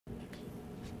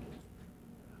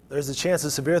There's a chance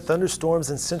of severe thunderstorms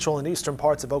in central and eastern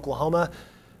parts of Oklahoma.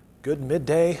 Good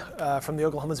midday from the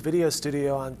Oklahoman's video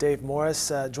studio. I'm Dave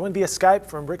Morris, joined via Skype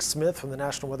from Rick Smith from the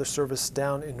National Weather Service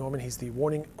down in Norman. He's the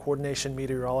warning coordination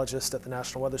meteorologist at the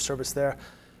National Weather Service there.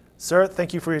 Sir,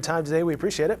 thank you for your time today. We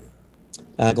appreciate it.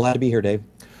 Glad to be here, Dave.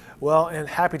 Well, and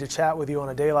happy to chat with you on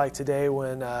a day like today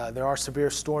when there are severe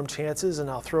storm chances, and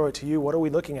I'll throw it to you. What are we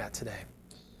looking at today?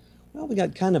 Well, we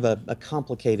got kind of a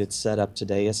complicated setup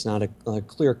today. It's not a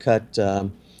clear-cut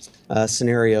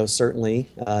scenario, certainly.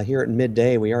 Here at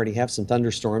midday, we already have some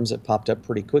thunderstorms that popped up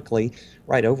pretty quickly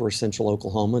right over central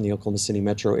Oklahoma and the Oklahoma City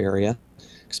metro area.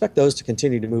 Expect those to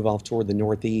continue to move off toward the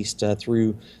northeast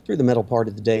through the middle part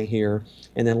of the day here.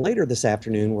 And then later this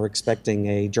afternoon, we're expecting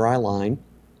a dry line,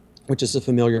 which is a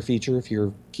familiar feature if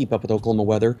you keep up with Oklahoma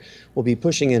weather. We'll be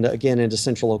pushing into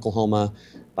central Oklahoma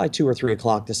by 2 or 3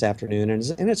 o'clock this afternoon.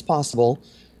 And it's possible,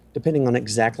 depending on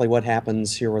exactly what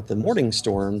happens here with the morning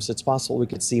storms, it's possible we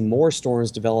could see more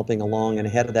storms developing along and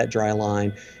ahead of that dry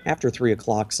line after 3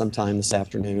 o'clock sometime this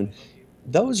afternoon.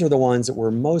 Those are the ones that we're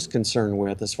most concerned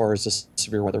with as far as the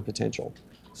severe weather potential.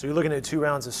 So you're looking at 2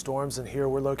 rounds of storms, and here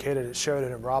we're located at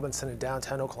Sheridan and Robinson in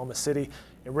downtown Oklahoma City.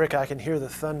 And Rick, I can hear the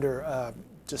thunder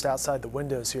just outside the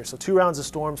windows here. So 2 rounds of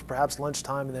storms, perhaps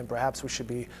lunchtime, and then perhaps we should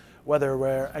be weather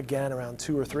aware again around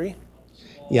 2 or 3.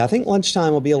 Yeah, I think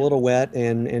lunchtime will be a little wet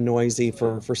and noisy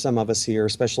for some of us here,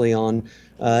 especially on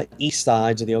east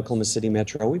sides of the Oklahoma City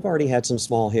metro. We've already had some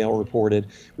small hail reported.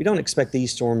 We don't expect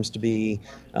these storms to be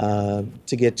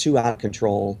to get too out of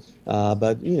control,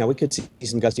 but we could see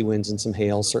some gusty winds and some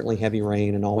hail, certainly heavy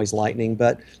rain and always lightning.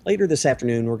 But later this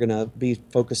afternoon, we're going to be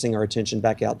focusing our attention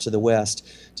back out to the west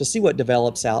to see what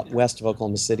develops out west of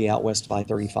Oklahoma City, out west of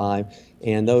I-35,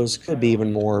 and those could be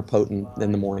even more potent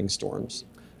than the morning storms.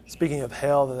 Speaking of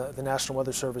hail, the National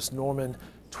Weather Service Norman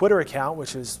Twitter account,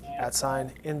 which is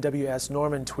 @NWS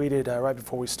Norman, tweeted right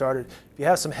before we started, if you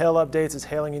have some hail updates, it's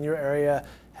hailing in your area,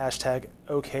 hashtag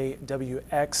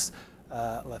OKWX.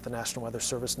 Let the National Weather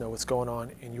Service know what's going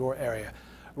on in your area.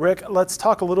 Rick, let's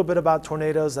talk a little bit about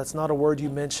tornadoes. That's not a word you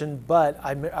mentioned, but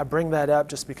I bring that up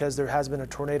just because there has been a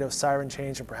tornado siren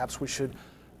change, and perhaps we should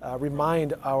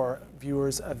remind our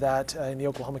viewers of that in the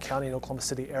Oklahoma County and Oklahoma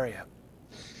City area.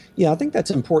 Yeah, I think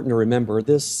that's important to remember.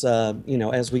 This,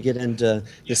 as we get into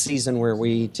the season where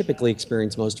we typically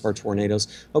experience most of our tornadoes,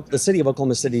 the city of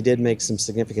Oklahoma City did make some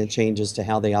significant changes to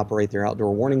how they operate their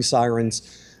outdoor warning sirens.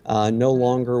 No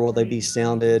longer will they be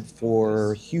sounded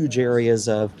for huge areas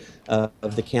of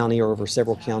the county or over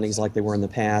several counties like they were in the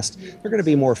past. They're going to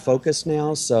be more focused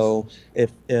now. So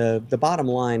if the bottom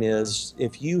line is,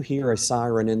 if you hear a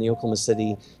siren in the Oklahoma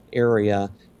City area,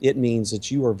 it means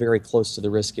that you are very close to the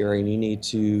risk area and you need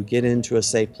to get into a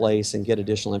safe place and get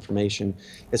additional information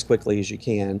as quickly as you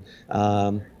can.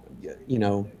 In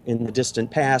the distant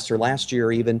past or last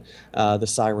year even, the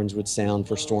sirens would sound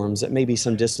for storms that may be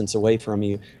some distance away from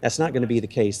you. That's not going to be the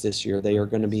case this year. They are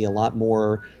going to be a lot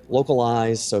more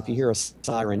localized. So if you hear a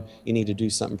siren, you need to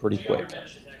do something pretty quick.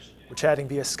 We're chatting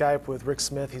via Skype with Rick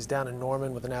Smith. He's down in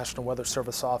Norman with the National Weather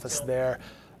Service office there.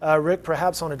 Rick,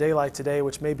 perhaps on a day like today,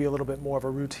 which may be a little bit more of a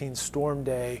routine storm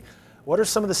day, what are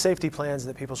some of the safety plans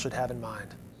that people should have in mind?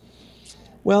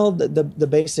 Well, the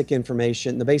basic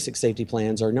information, the basic safety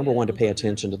plans are, number one, to pay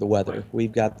attention to the weather.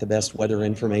 We've got the best weather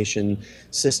information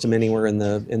system anywhere in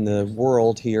the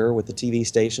world here with the TV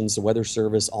stations, the Weather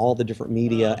Service, all the different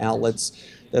media outlets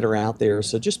that are out there.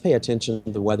 So just pay attention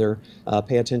to the weather,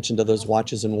 pay attention to those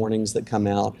watches and warnings that come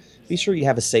out. Be sure you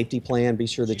have a safety plan. Be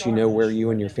sure that you know where you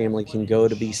and your family can go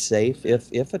to be safe.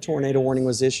 If a tornado warning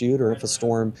was issued or if a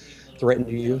storm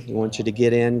threatened you, we want you to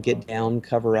get in, get down,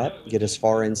 cover up, get as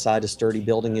far inside a sturdy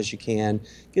building as you can,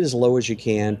 get as low as you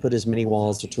can, put as many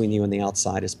walls between you and the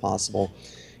outside as possible.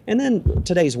 And then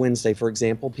today's Wednesday, for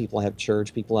example, people have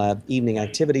church, people have evening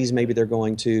activities maybe they're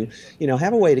going to,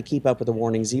 have a way to keep up with the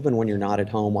warnings even when you're not at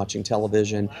home watching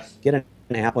television. Get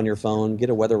an app on your phone,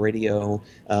 get a weather radio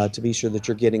to be sure that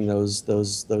you're getting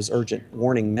those urgent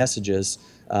warning messages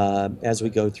as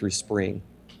we go through spring.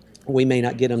 We may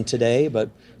not get them today,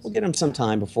 but we'll get them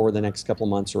sometime before the next couple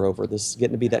of months are over. This is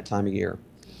getting to be that time of year.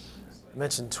 I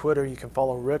mentioned Twitter. You can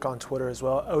follow Rick on Twitter as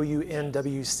well,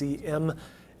 OUNWCM,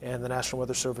 and the National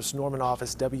Weather Service Norman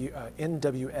office,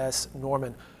 NWS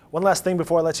Norman. One last thing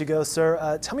before I let you go,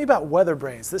 sir. Tell me about Weather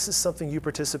Brains. This is something you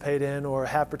participate in or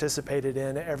have participated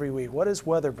in every week. What is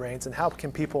Weather Brains, and how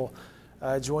can people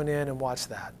join in and watch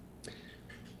that?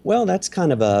 Well, that's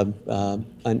kind of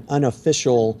an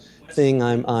unofficial thing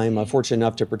I'm fortunate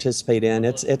enough to participate in.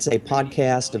 It's a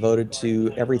podcast devoted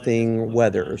to everything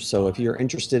weather. So if you're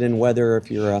interested in weather,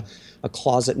 if you're a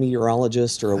closet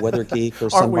meteorologist or a weather geek or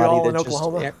Aren't we somebody all that in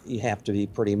Oklahoma? you have to be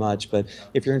pretty much. But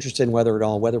if you're interested in weather at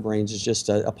all, Weather Brains is just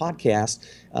a podcast.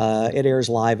 It airs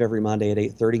live every Monday at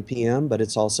 8:30 p.m., but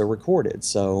it's also recorded.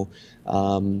 So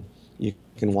you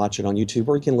can watch it on YouTube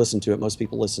or you can listen to it. Most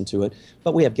people listen to it.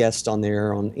 But we have guests on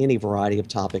there on any variety of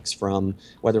topics, from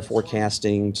weather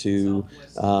forecasting to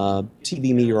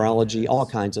TV meteorology, all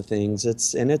kinds of things.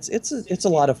 It's a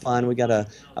lot of fun. We got a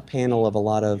panel of a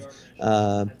lot of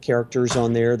characters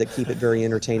on there that keep it very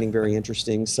entertaining, very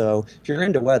interesting. So if you're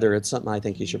into weather, it's something I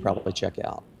think you should probably check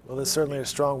out. Well, there's certainly a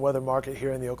strong weather market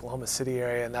here in the Oklahoma City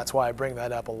area, and that's why I bring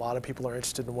that up. A lot of people are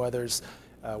interested in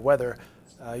weather.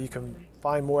 You can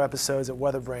find more episodes at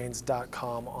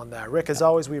weatherbrains.com on that. Rick, as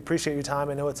always, we appreciate your time.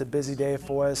 I know it's a busy day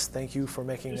for us. Thank you for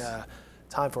making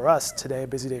time for us today, a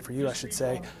busy day for you, I should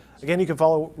say. Again, you can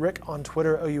follow Rick on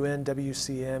Twitter,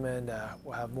 OUNWCM, and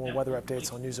we'll have more weather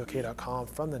updates on newsok.com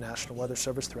from the National Weather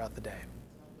Service throughout the day.